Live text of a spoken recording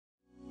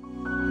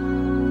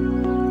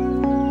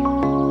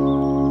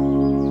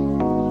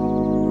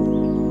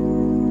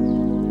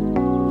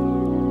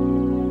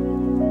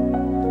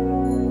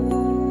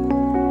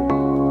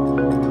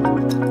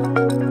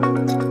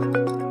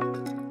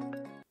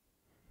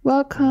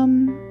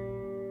Welcome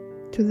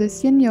to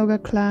this yin yoga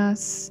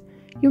class.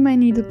 You may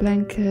need a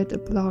blanket, a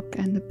block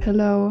and a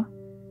pillow,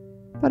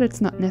 but it's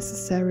not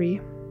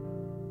necessary.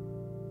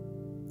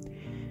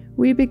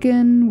 We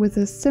begin with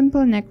a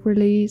simple neck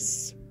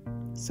release,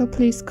 so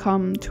please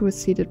come to a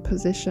seated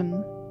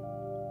position.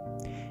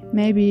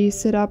 Maybe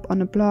sit up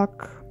on a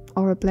block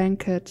or a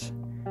blanket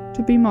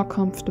to be more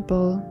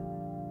comfortable.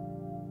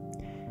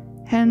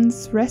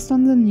 Hands rest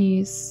on the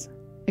knees,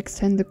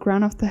 extend the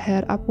crown of the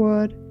head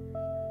upward,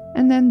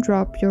 and then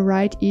drop your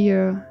right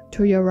ear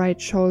to your right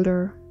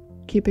shoulder,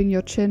 keeping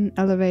your chin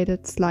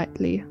elevated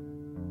slightly.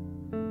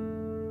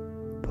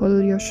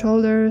 Pull your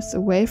shoulders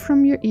away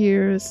from your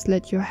ears,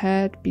 let your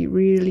head be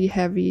really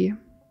heavy.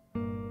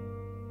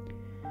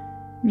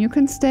 You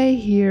can stay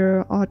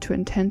here, or to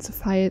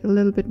intensify it a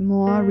little bit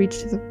more,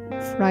 reach the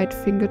right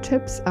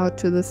fingertips out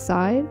to the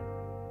side.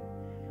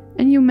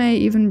 And you may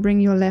even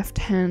bring your left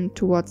hand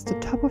towards the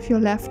top of your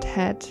left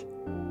head,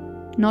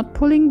 not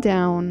pulling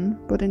down,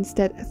 but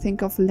instead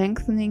think of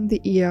lengthening the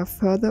ear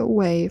further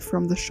away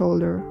from the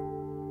shoulder.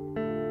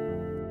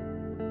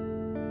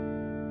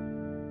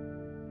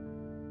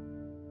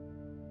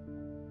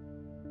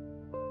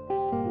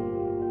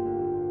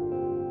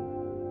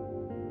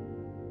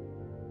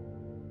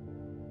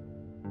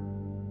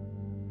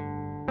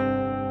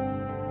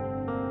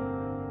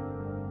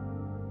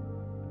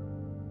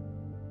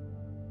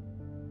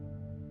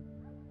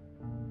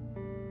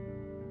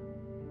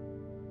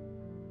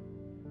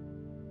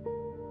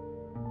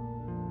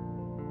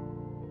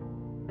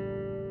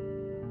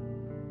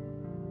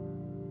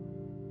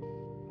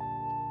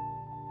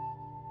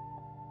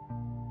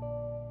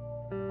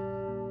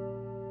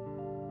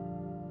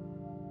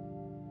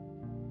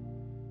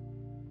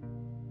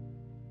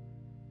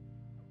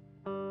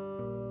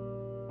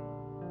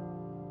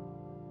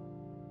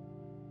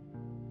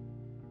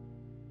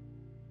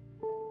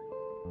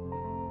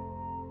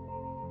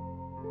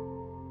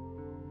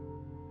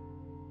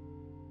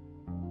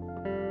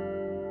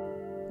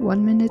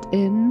 One minute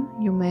in,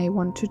 you may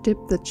want to dip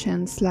the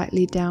chin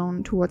slightly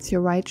down towards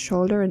your right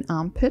shoulder and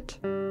armpit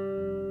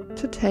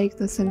to take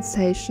the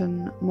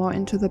sensation more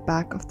into the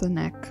back of the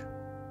neck.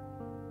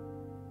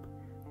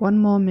 One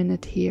more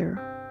minute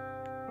here.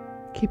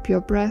 Keep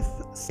your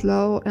breath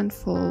slow and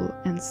full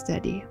and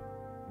steady.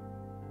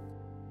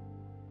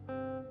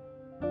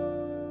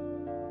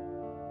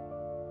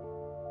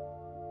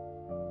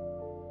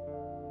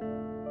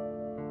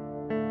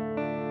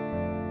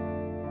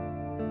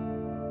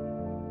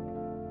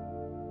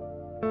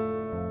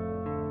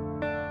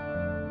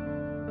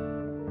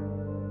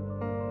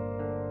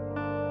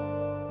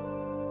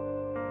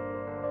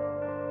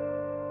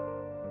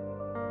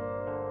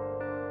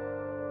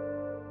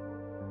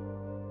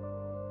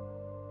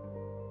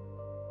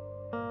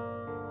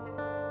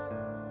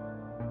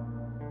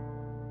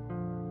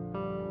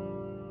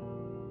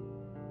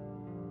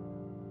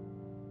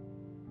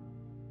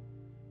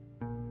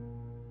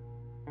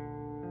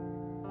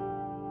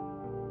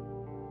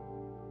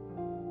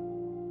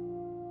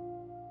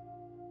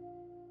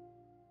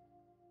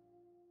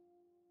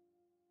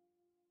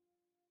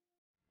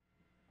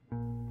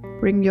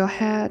 Bring your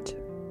head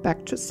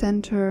back to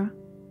center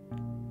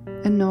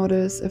and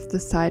notice if the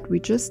side we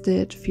just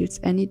did feels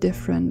any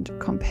different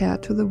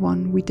compared to the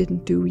one we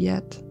didn't do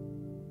yet.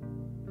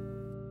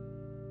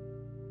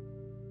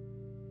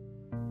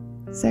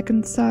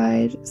 Second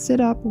side, sit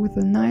up with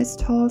a nice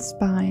tall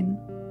spine.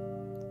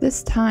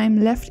 This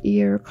time left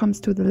ear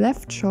comes to the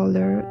left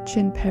shoulder,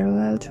 chin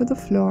parallel to the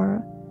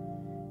floor.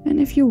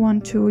 And if you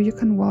want to, you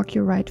can walk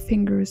your right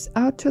fingers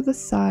out to the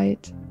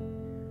side,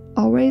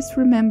 always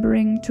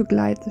remembering to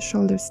glide the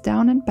shoulders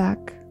down and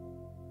back,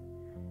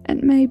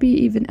 and maybe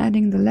even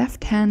adding the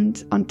left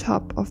hand on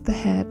top of the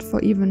head for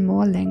even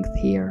more length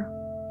here.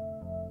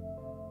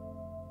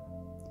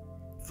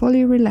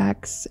 Fully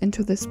relax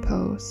into this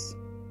pose.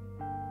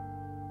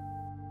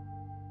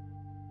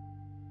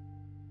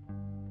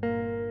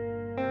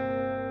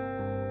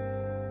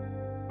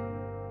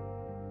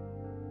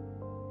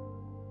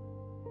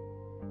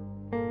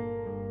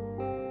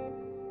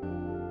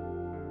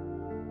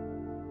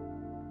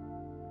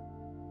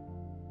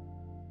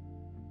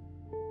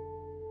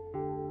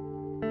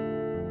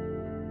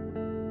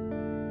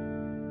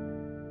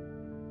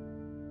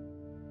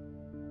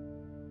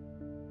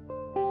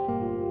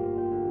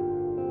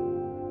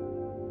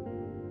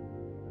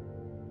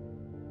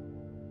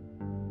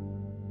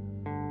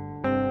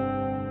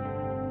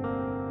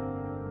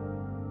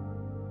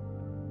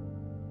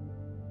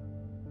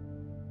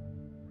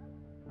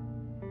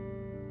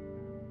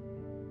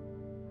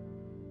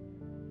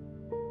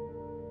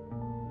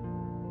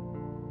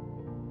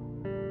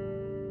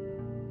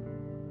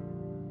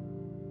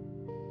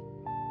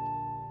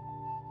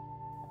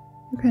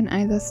 You can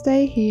either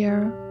stay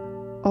here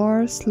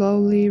or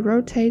slowly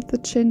rotate the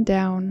chin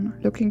down,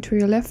 looking to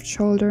your left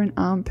shoulder and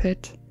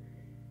armpit,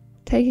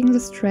 taking the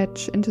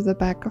stretch into the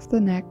back of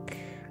the neck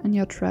and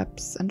your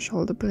traps and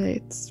shoulder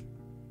blades.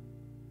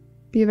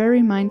 Be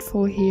very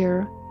mindful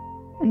here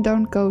and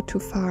don't go too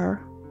far.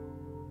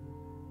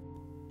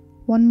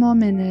 One more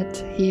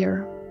minute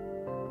here.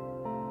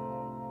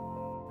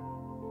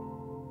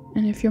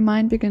 And if your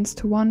mind begins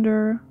to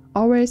wander,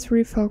 always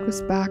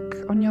refocus back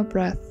on your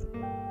breath.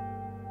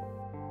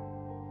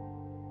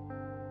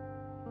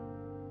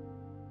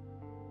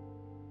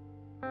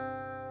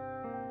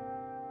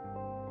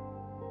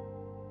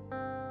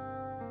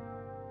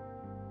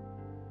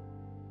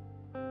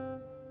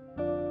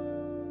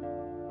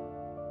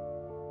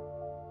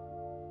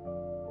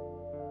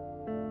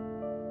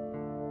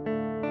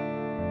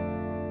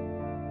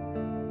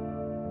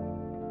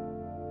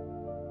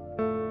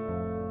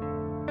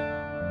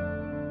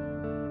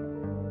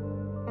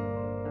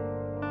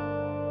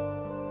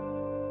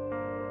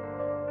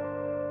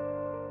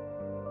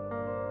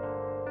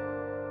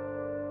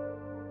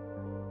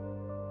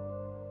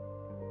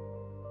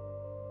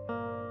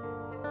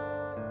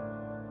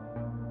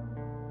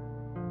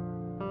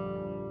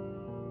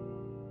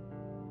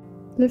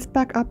 Lift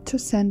back up to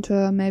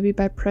center, maybe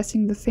by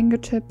pressing the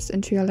fingertips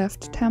into your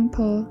left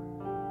temple.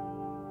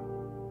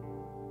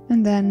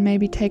 And then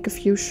maybe take a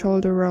few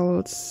shoulder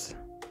rolls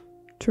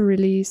to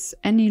release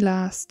any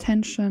last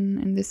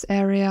tension in this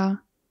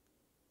area.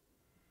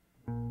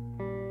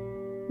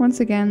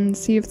 Once again,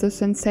 see if the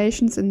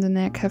sensations in the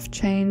neck have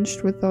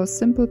changed with those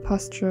simple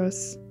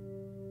postures.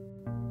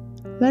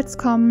 Let's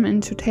come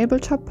into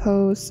tabletop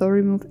pose, so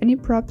remove any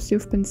props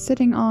you've been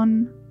sitting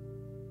on.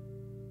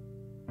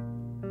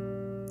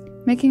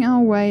 Making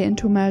our way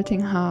into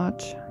melting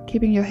heart,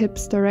 keeping your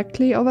hips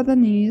directly over the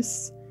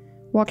knees,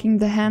 walking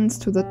the hands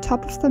to the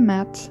top of the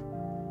mat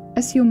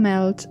as you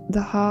melt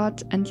the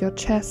heart and your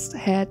chest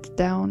head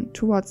down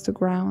towards the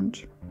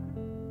ground.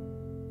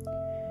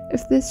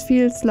 If this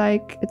feels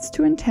like it's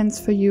too intense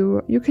for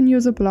you, you can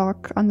use a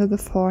block under the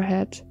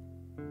forehead.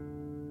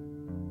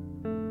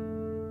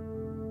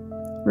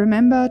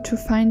 Remember to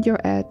find your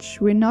edge.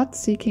 We're not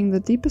seeking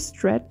the deepest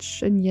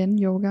stretch in Yin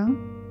Yoga.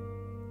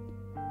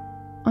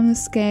 On a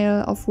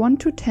scale of 1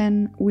 to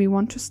 10, we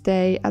want to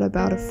stay at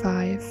about a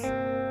 5.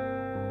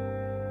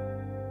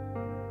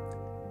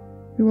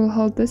 We will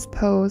hold this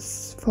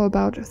pose for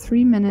about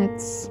 3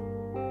 minutes.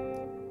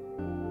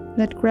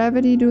 Let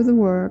gravity do the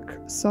work,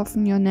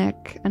 soften your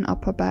neck and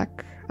upper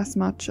back as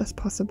much as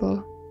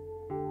possible.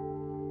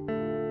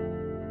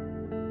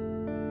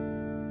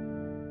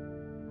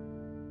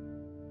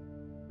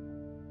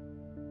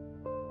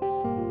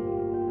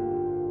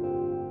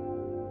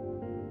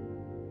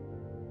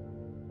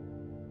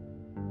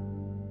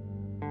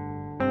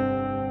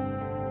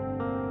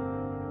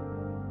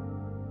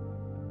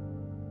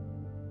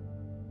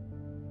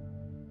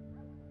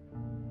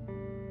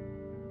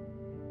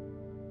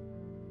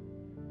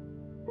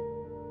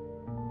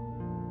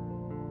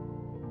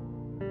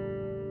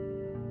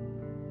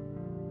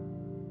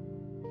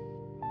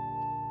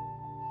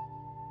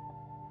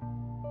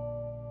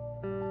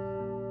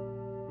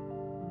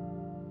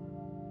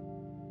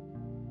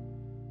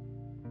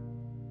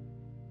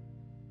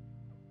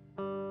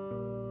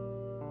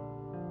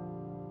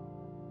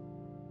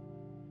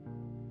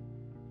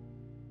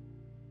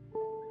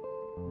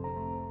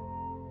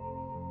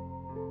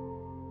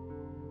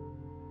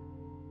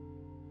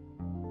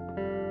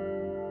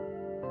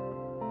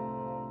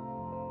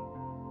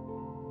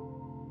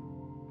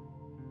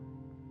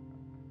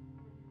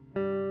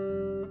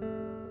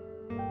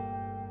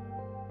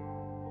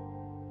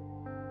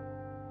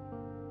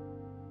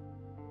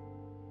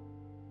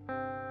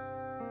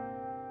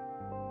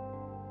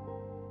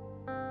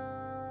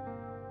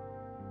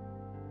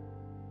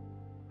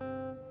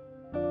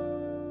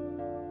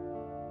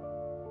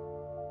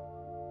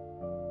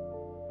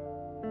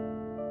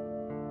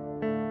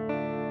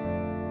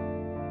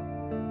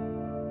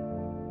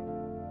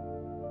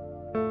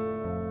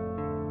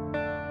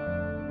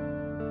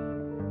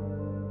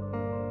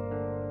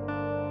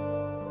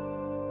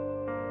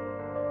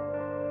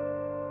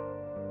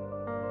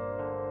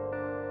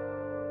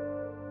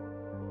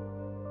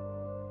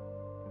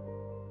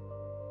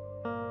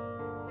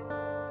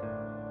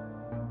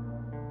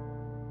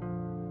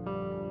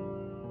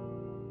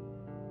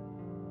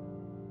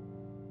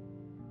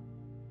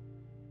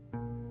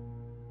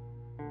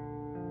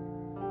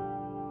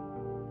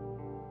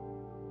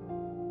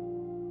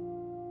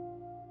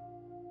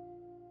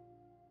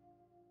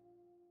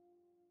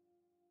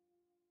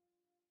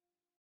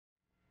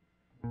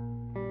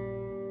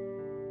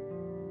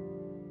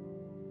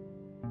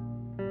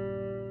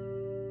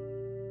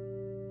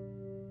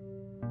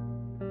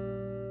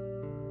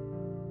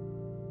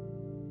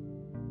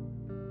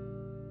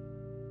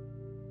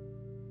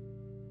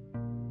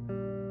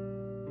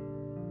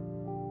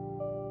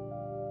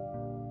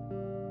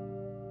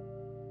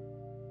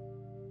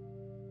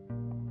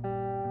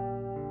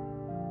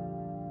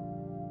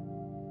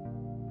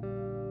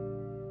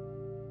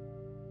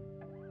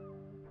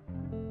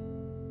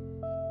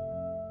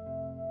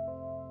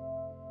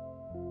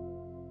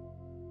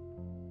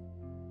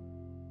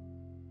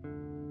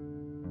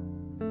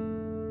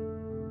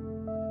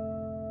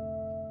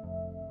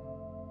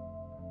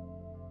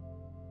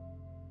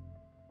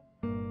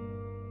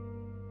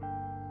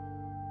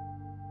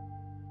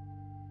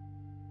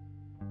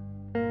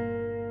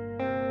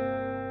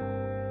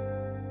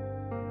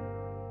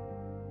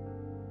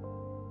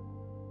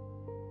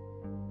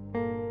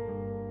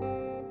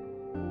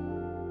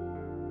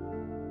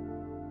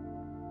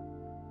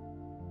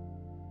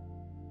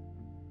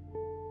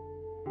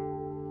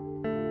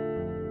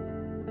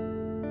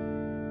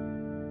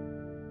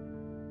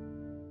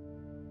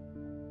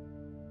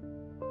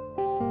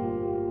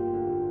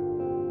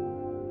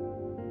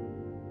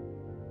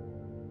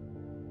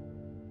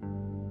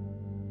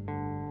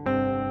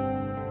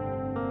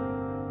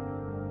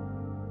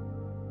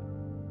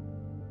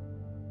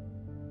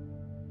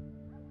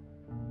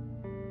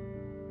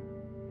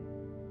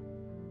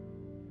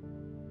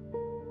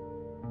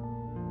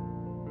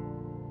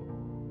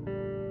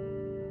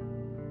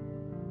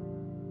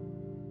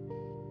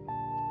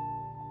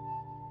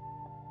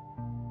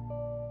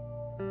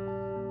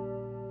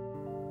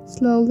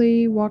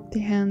 Slowly walk the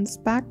hands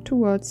back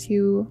towards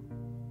you,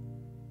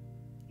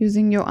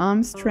 using your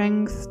arm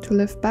strength to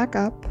lift back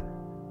up.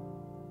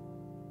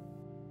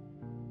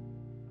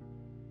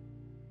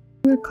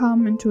 We'll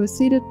come into a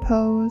seated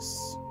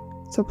pose,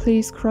 so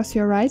please cross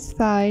your right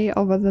thigh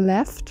over the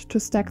left to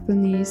stack the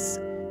knees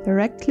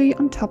directly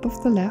on top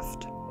of the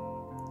left.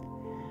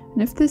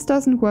 And if this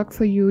doesn't work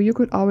for you, you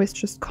could always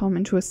just come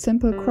into a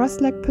simple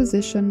cross-leg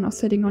position or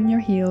sitting on your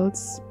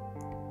heels,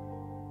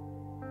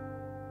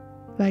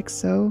 like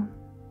so.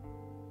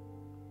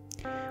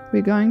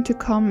 We're going to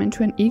come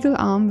into an eagle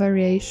arm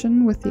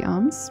variation with the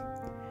arms.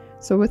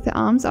 So with the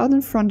arms out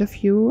in front of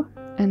you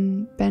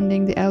and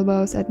bending the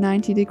elbows at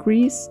 90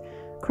 degrees,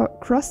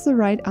 cross the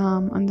right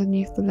arm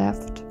underneath the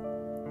left,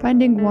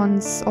 binding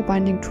once or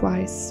binding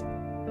twice.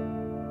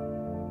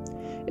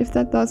 If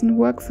that doesn't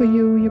work for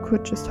you, you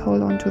could just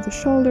hold on to the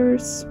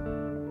shoulders.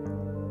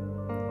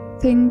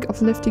 Think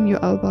of lifting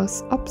your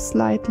elbows up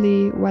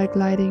slightly while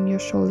gliding your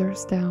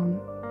shoulders down.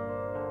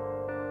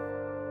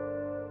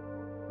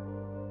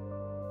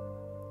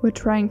 We're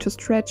trying to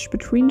stretch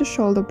between the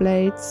shoulder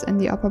blades and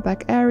the upper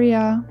back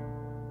area.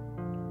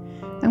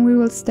 And we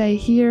will stay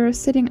here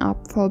sitting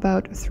up for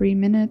about 3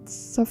 minutes,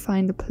 so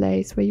find a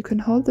place where you can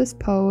hold this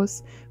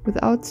pose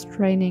without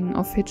straining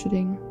or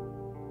fidgeting.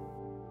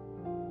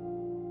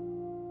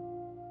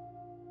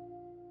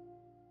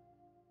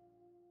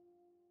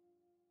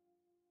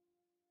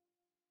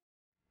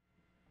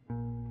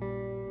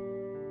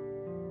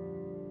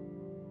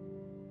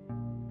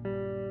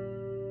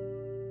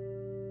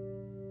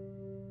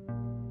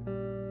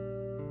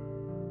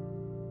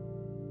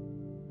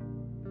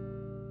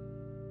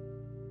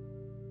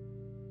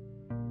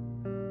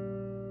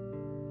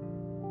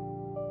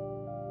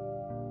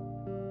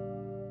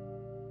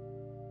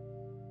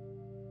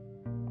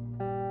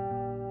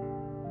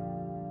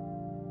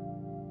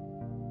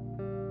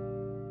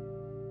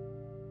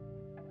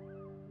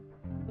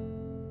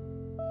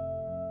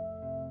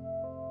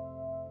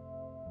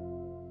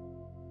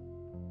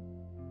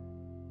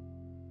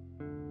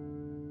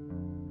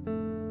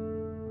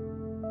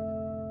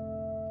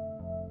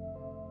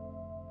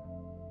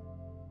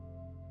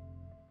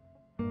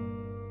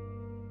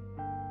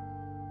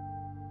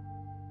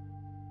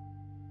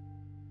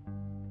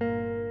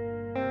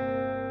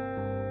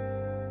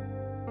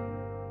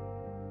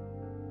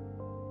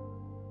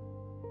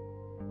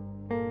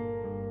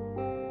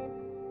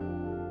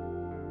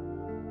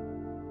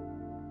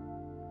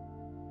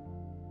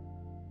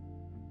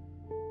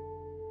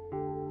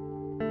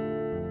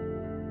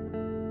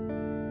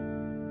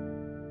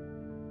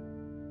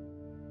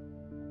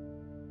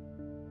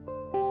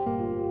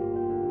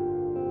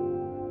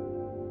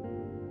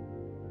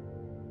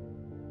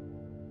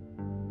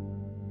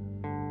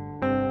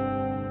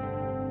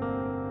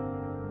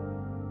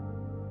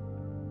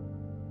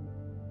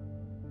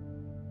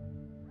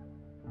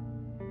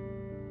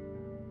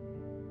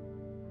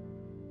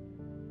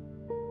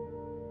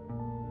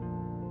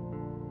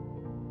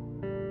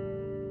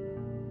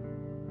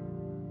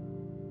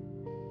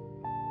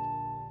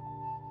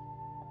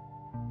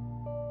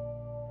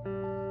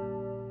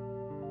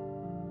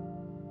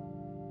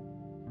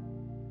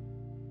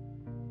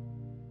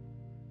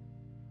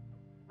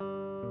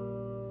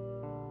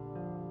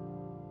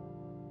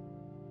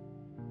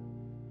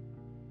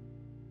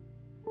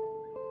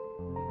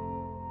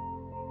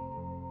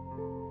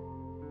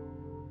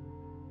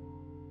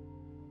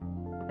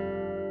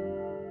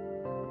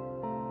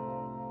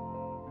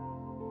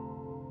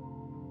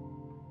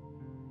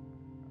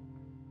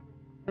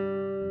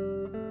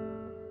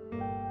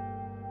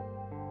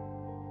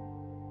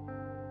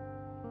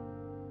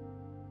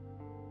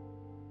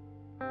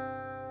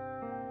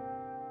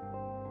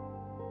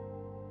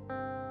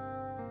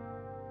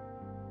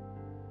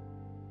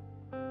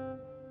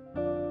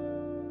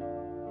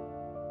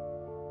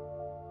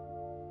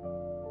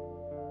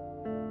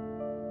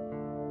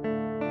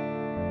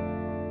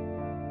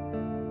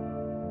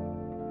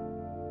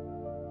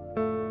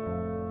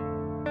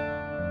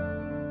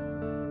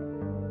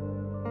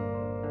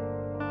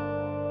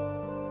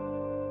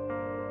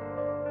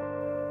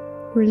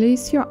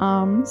 Release your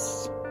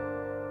arms,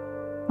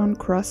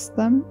 uncross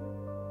them,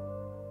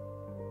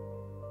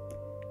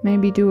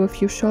 maybe do a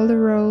few shoulder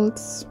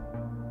rolls,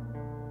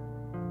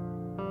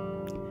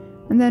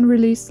 and then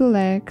release the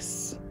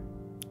legs.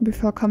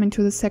 Before coming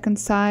to the second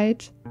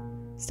side,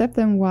 step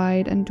them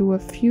wide and do a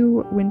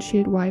few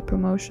windshield wiper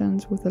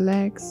motions with the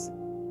legs.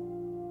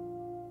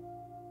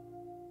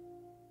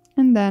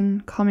 And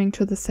then coming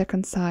to the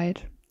second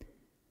side.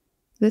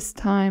 This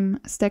time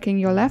stacking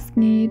your left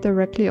knee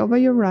directly over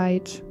your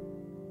right.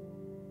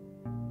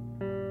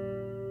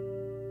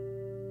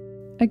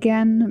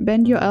 Again,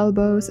 bend your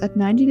elbows at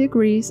 90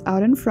 degrees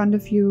out in front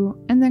of you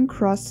and then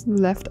cross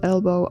the left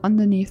elbow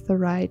underneath the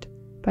right,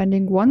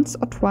 binding once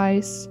or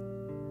twice,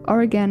 or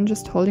again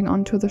just holding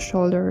onto the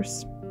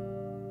shoulders.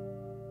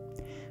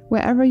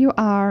 Wherever you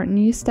are,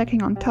 knees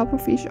stacking on top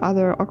of each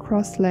other or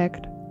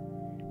cross-legged,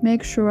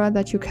 make sure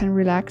that you can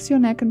relax your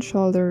neck and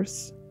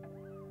shoulders.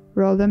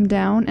 Roll them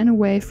down and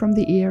away from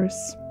the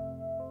ears.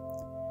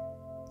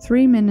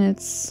 3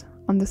 minutes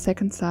on the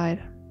second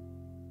side.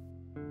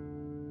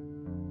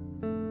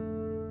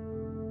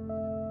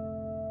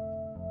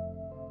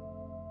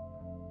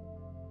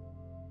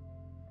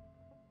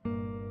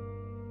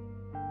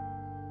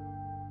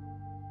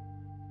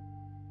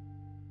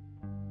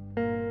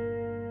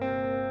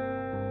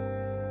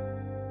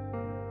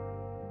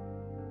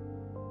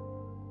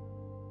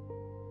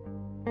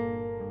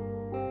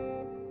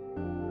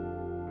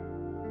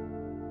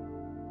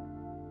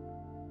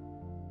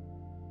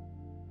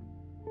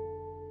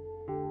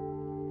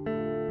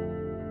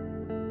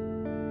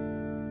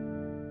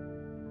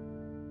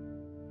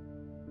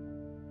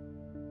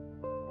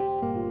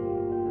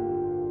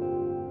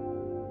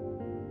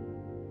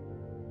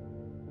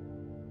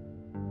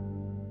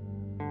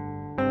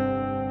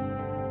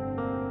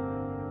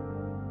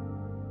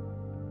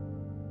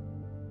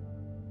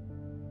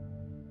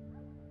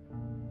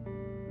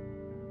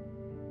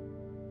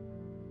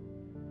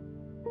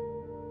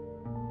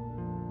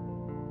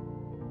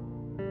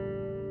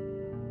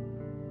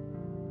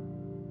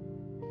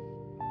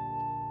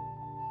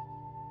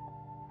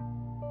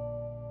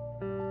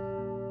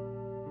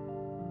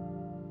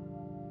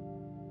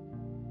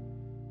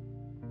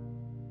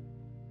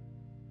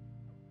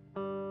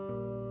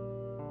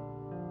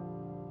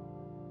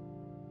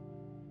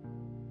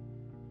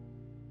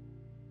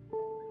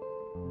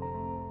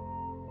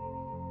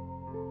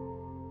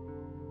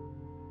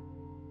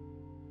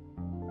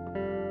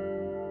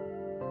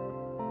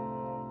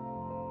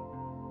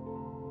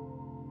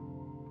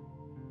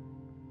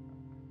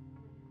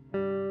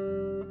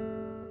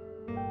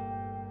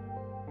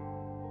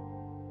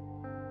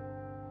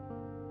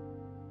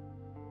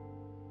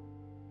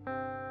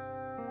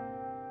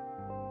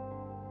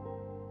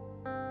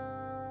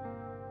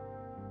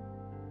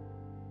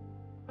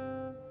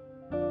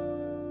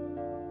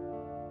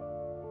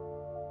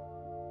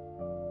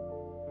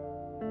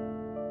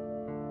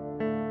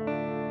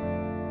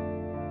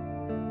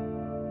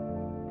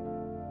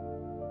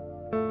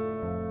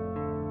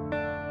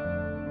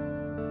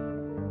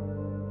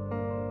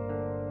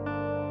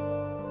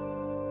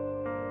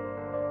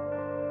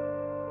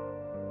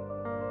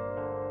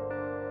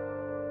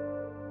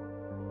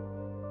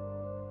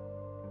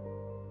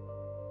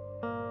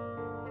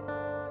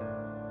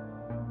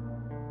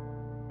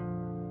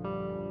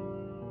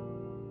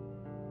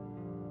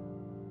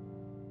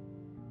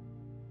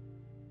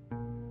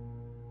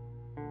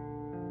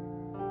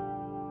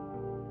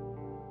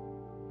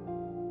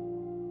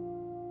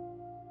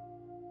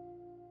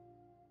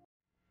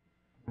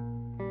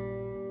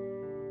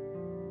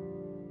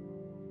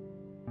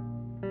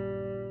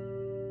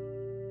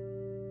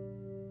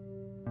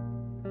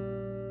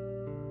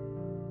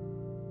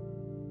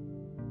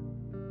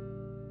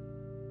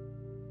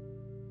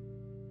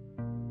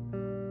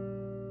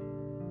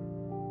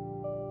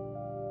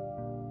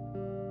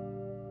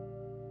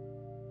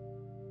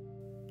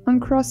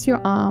 Uncross your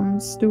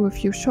arms, do a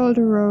few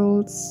shoulder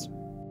rolls.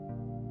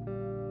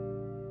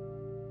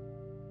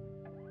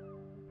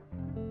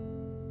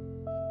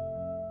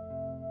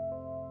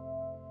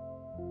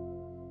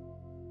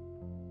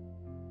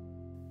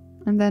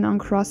 And then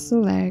uncross the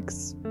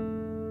legs.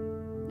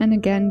 And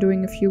again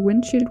doing a few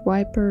windshield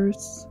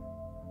wipers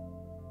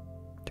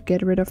to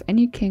get rid of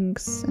any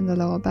kinks in the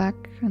lower back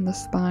and the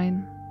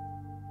spine.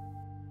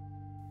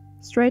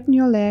 Straighten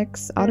your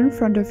legs out in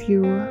front of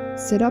you,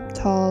 sit up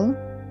tall,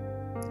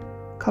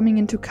 coming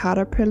into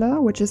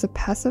caterpillar, which is a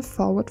passive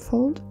forward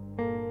fold.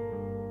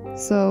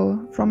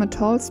 So from a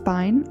tall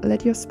spine,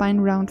 let your spine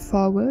round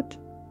forward,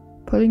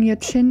 pulling your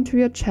chin to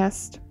your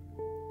chest.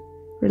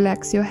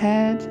 Relax your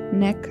head,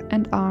 neck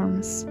and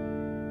arms.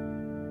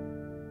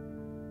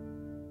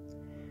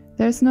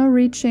 There's no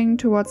reaching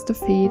towards the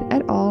feet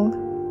at all.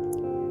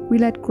 We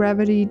let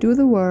gravity do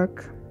the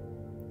work.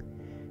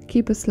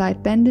 Keep a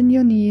slight bend in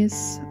your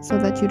knees so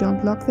that you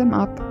don't lock them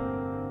up.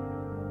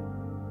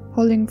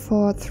 Holding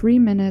for 3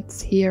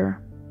 minutes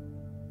here.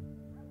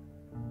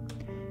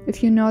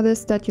 If you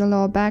notice that your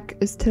lower back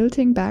is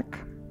tilting back,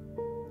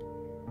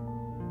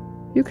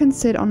 you can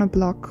sit on a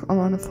block or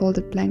on a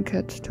folded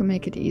blanket to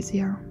make it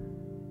easier.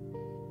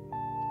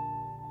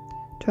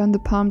 Turn the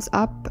palms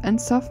up and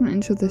soften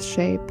into this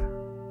shape.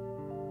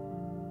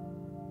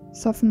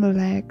 Soften the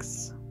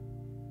legs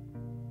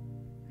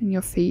and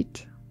your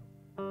feet.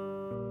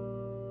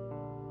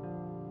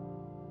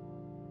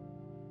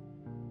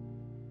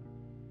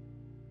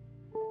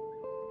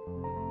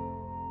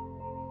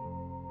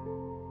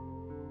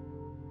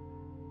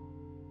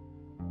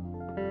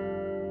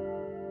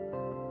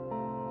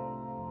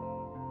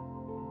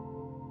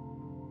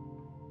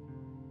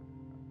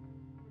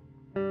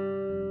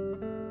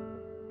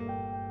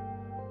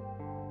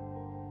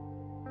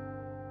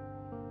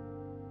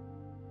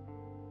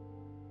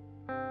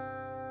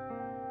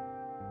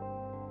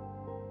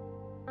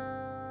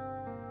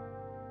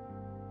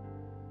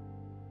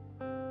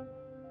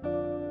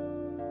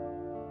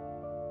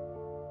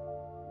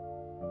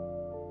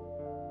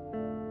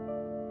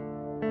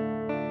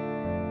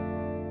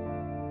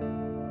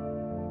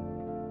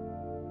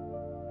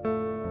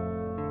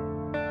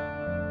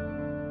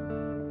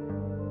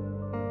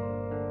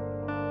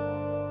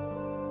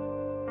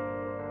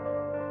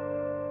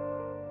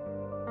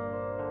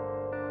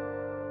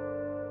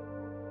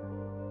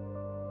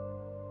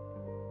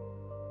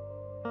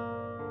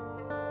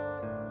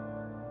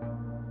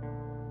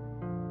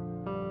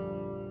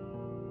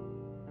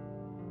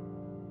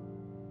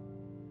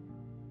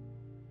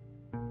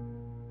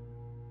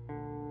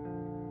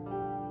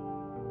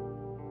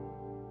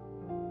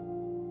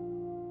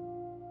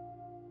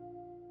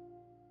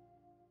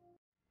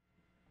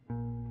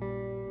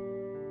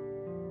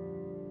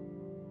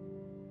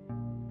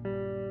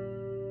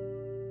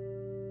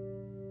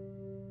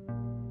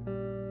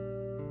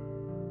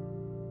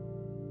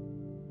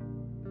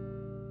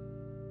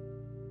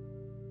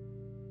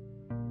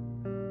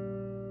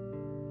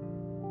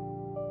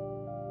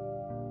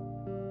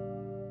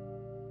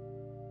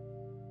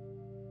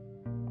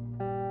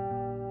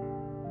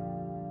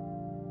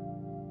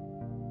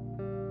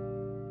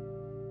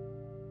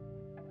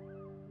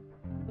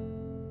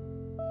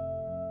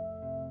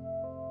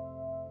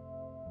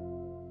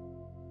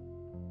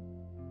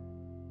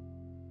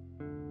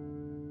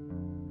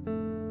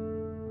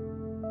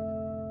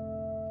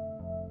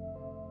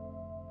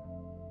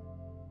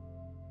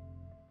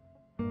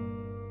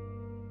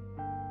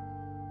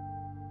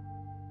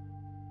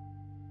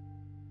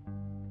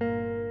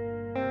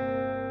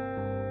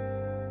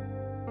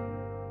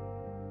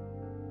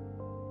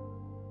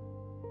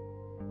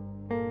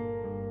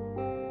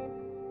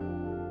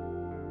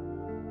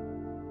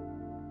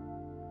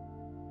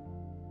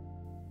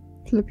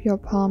 Flip your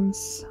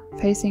palms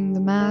facing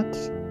the mat.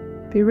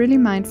 Be really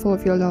mindful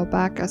of your low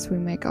back as we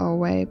make our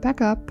way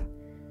back up,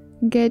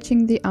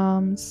 engaging the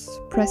arms,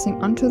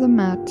 pressing onto the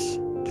mat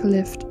to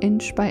lift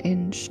inch by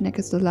inch. Neck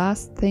is the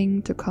last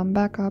thing to come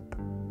back up.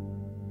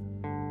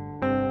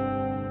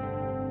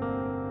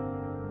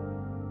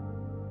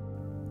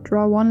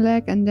 Draw one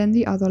leg and then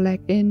the other leg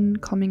in,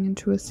 coming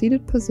into a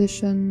seated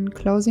position,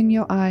 closing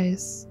your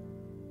eyes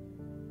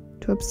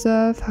to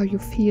observe how you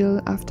feel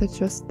after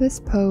just this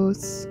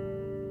pose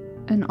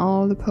and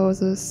all the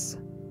poses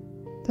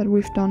that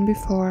we've done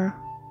before.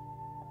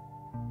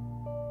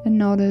 And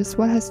notice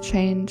what has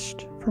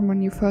changed from when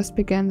you first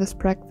began this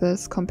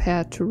practice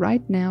compared to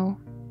right now.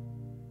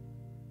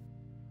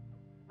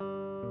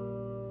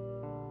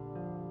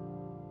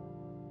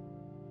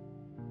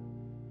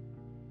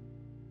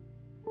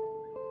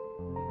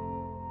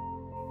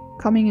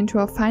 Coming into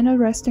our final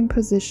resting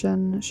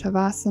position,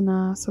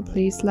 Shavasana, so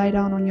please lie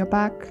down on your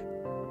back.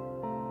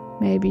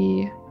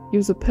 Maybe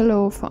use a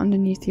pillow for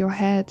underneath your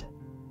head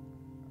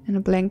and a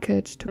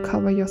blanket to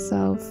cover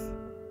yourself,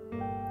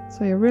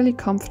 so you're really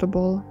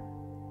comfortable.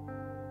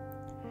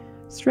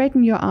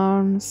 Straighten your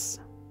arms,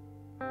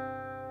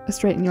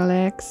 straighten your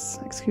legs,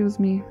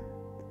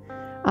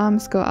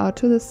 Arms go out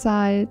to the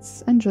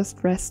sides and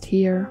just rest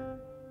here,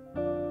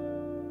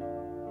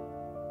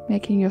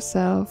 making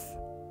yourself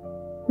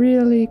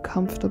really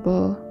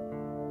comfortable,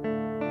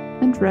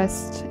 and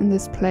rest in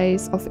this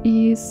place of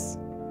ease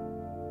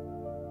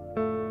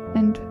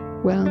and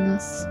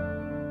wellness.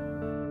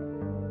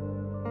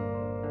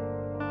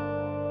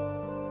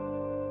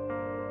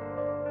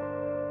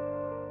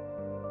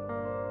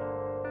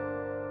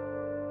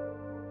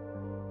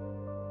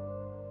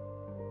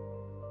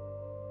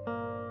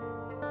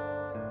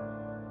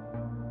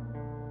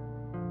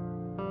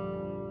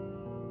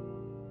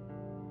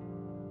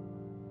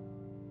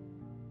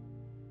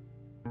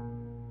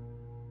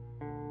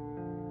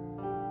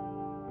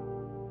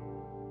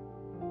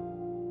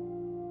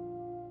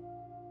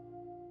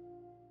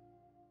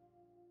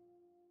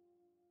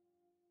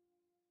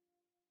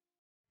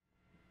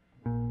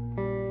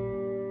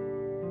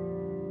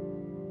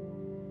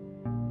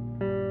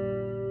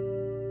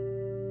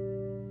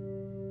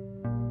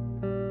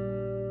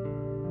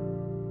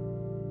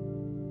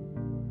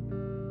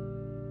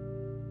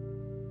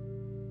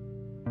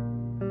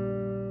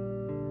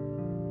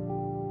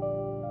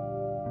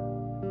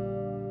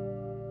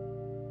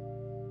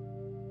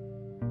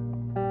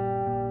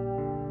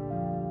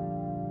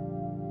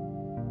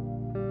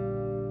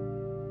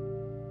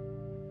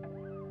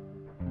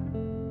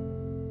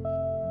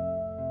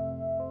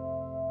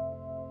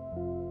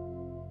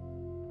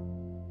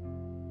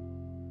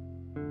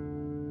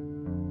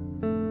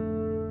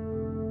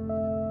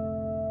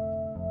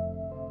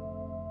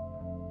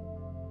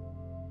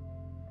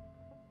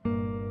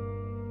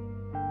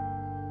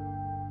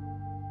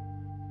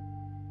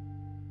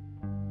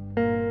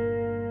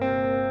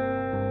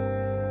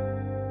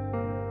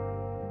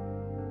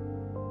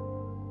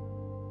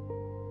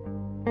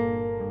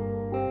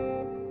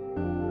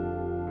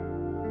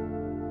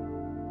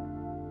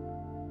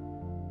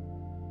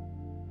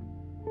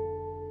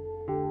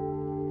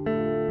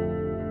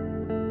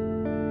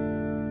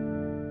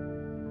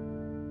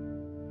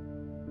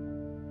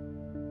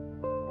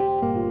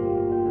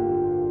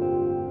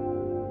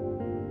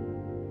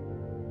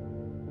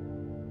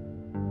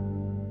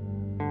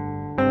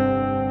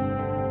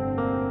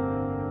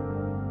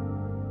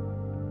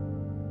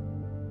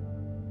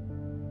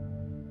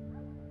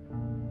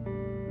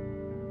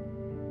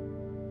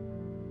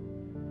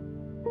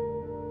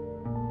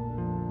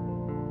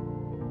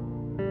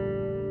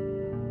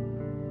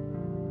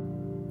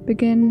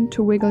 Begin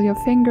to wiggle your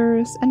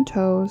fingers and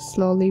toes,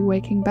 slowly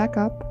waking back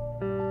up.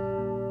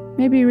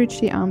 Maybe reach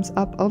the arms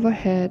up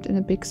overhead in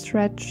a big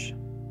stretch.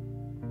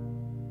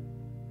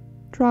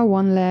 Draw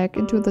one leg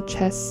into the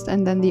chest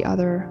and then the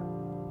other,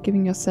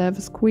 giving yourself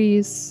a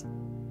squeeze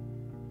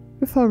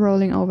before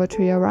rolling over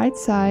to your right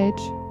side.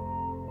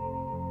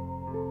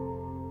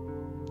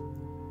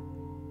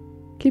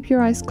 Keep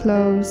your eyes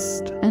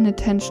closed and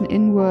attention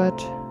inward.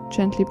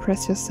 Gently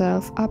press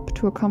yourself up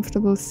to a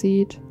comfortable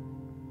seat.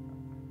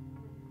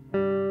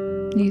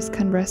 Knees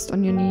can rest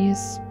on your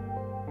knees.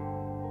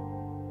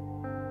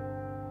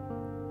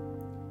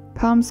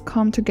 Palms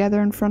come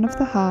together in front of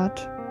the heart.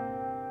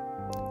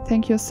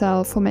 Thank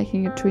yourself for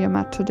making it to your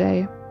mat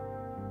today.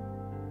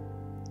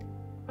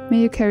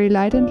 May you carry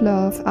light and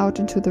love out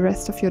into the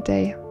rest of your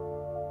day.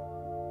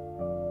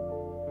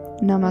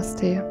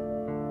 Namaste.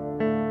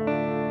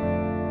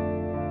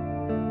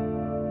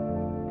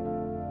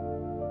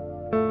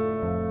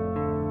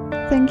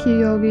 Thank you,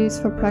 yogis,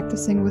 for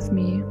practicing with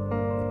me.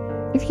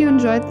 If you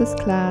enjoyed this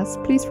class,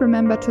 please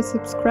remember to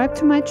subscribe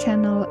to my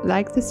channel,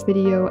 like this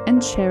video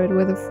and share it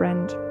with a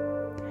friend.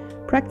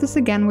 Practice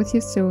again with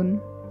you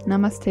soon.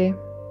 Namaste.